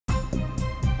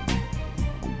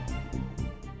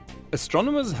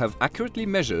Astronomers have accurately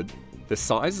measured the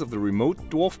size of the remote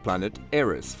dwarf planet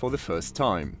Eris for the first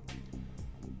time.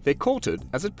 They caught it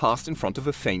as it passed in front of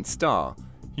a faint star,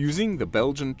 using the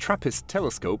Belgian TRAPPIST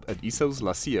telescope at ESO's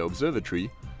La Silla Observatory,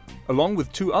 along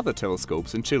with 2 other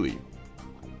telescopes in Chile.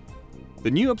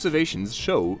 The new observations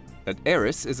show that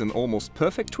Eris is an almost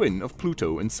perfect twin of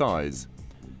Pluto in size.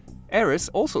 Eris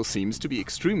also seems to be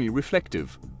extremely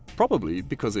reflective, probably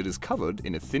because it is covered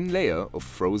in a thin layer of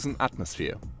frozen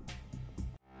atmosphere.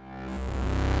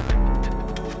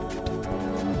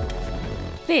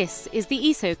 This is the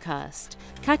ESOcast,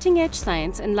 cutting-edge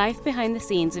science and life behind the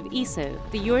scenes of ESO,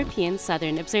 the European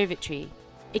Southern Observatory.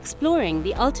 Exploring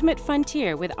the ultimate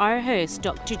frontier with our host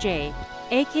Dr. J,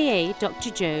 aka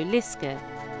Dr. Joe Liske.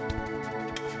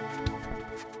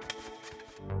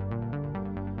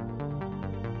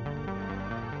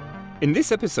 In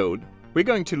this episode, we're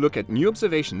going to look at new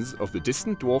observations of the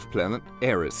distant dwarf planet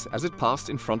Eris as it passed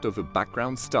in front of a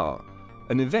background star,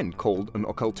 an event called an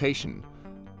occultation,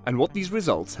 and what these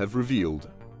results have revealed.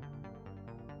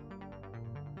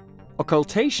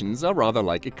 Occultations are rather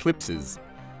like eclipses.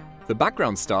 The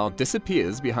background star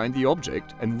disappears behind the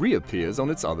object and reappears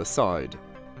on its other side.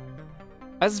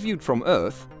 As viewed from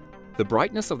Earth, the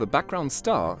brightness of the background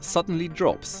star suddenly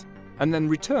drops and then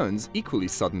returns equally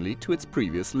suddenly to its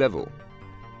previous level.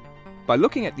 By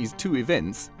looking at these 2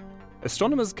 events,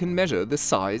 astronomers can measure the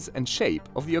size and shape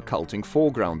of the occulting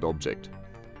foreground object.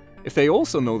 If they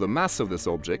also know the mass of this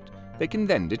object, they can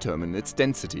then determine its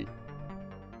density.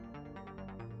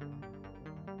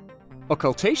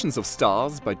 Occultations of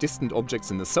stars by distant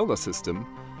objects in the solar system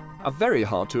are very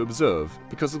hard to observe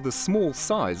because of the small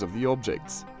size of the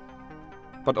objects.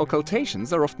 But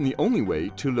occultations are often the only way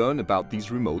to learn about these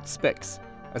remote specks,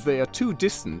 as they are too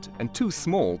distant and too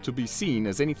small to be seen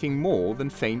as anything more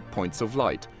than faint points of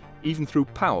light, even through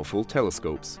powerful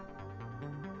telescopes.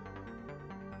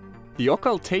 The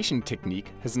occultation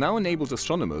technique has now enabled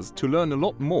astronomers to learn a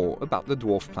lot more about the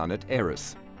dwarf planet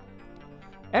Eris.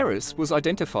 Eris was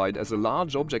identified as a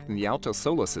large object in the outer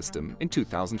solar system in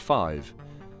 2005.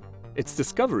 Its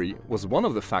discovery was one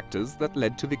of the factors that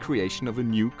led to the creation of a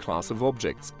new class of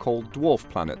objects called dwarf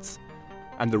planets,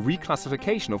 and the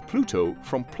reclassification of Pluto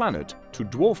from planet to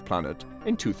dwarf planet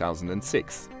in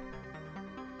 2006.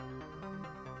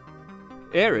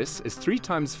 Eris is 3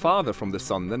 times farther from the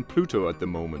Sun than Pluto at the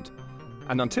moment,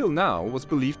 and until now was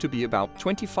believed to be about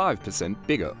 25%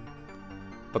 bigger.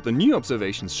 But the new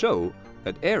observations show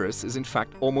that Eris is in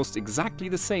fact almost exactly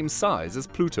the same size as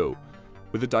Pluto,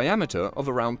 with a diameter of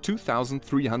around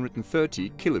 2,330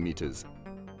 kilometers.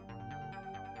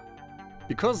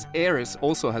 Because Eris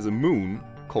also has a moon,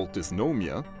 called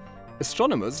dysnomia,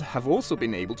 astronomers have also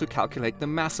been able to calculate the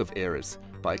mass of Eris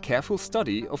by a careful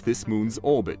study of this moon's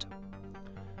orbit.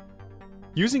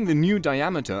 Using the new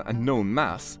diameter and known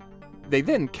mass, they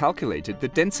then calculated the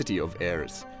density of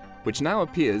Eris, which now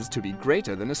appears to be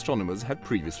greater than astronomers had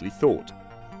previously thought.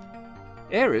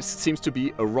 Eris seems to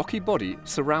be a rocky body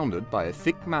surrounded by a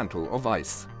thick mantle of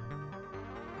ice.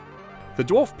 The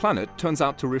dwarf planet turns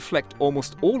out to reflect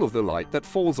almost all of the light that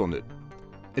falls on it.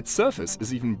 Its surface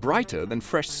is even brighter than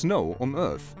fresh snow on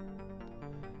Earth.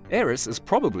 Eris is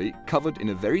probably covered in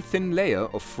a very thin layer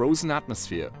of frozen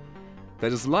atmosphere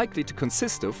that is likely to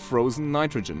consist of frozen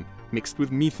nitrogen mixed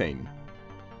with methane.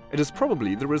 It is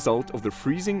probably the result of the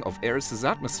freezing of Eris's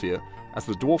atmosphere as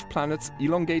the dwarf planet's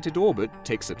elongated orbit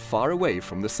takes it far away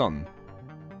from the Sun.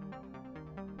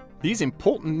 These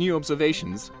important new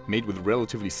observations, made with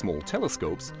relatively small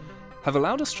telescopes, have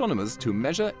allowed astronomers to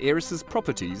measure Eris's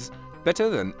properties better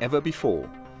than ever before.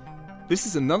 This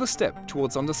is another step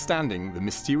towards understanding the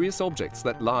mysterious objects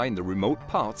that lie in the remote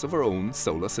parts of our own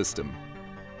solar system.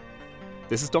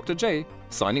 This is Dr. J,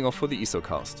 signing off for the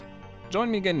ESOcast. Join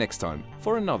me again next time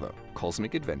for another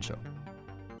cosmic adventure.